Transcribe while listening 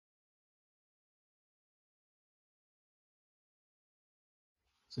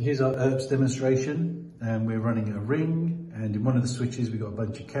So here's our ERPS demonstration, and we're running a ring, and in one of the switches we've got a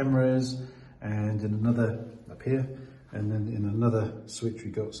bunch of cameras, and in another up here, and then in another switch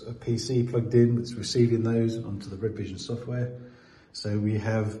we've got a PC plugged in that's receiving those onto the Redvision software. So we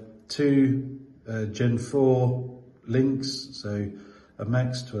have two Gen 4 links, so a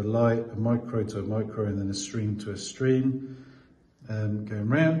max to a light, a micro to a micro, and then a stream to a stream going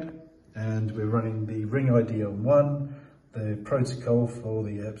round. And we're running the ring ID on 1, the protocol for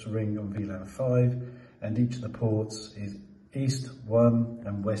the ERPS ring on VLAN 5, and each of the ports is East 1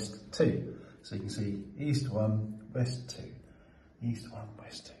 and West 2. So you can see East 1, West 2, East 1,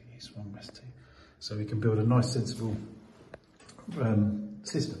 West 2, East 1, West 2. So we can build a nice sensible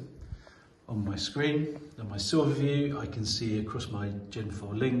system. On my screen, on my silver view, I can see across my Gen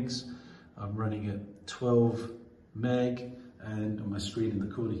 4 links, I'm running at 12 meg, and on my screen in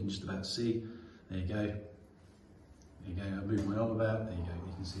the corner you can just about see, there you go. There you go, I move my arm about, there you go,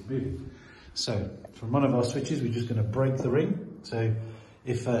 you can see it moving. So from one of our switches, we're just going to break the ring. So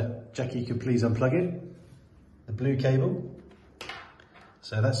if Jackie could please unplug it, the blue cable.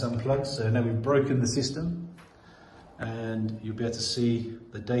 So that's unplugged, so now we've broken the system, and you'll be able to see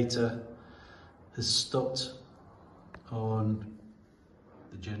the data has stopped on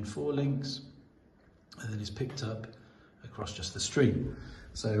the Gen 4 links, and then is picked up across just the stream.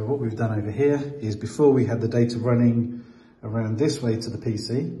 So what we've done over here is, before we had the data running around this way to the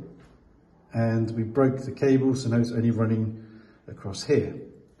PC, and we broke the cable, so now it's only running across here.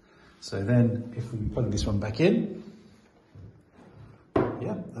 So then if we plug this one back in,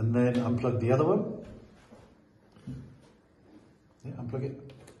 yeah, and then unplug the other one. Yeah, unplug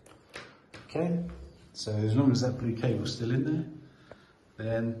it. Okay, so as long as that blue cable's still in there,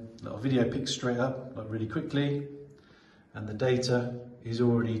 then our video picks straight up, like really quickly, and the data is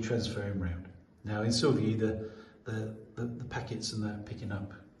already transferring around. Now in SilverView, the packets and that picking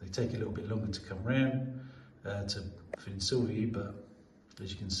up, they take a little bit longer to come around in SilverView, but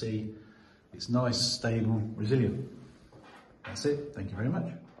as you can see, it's nice, stable, resilient. That's it. Thank you very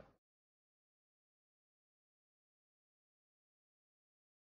much.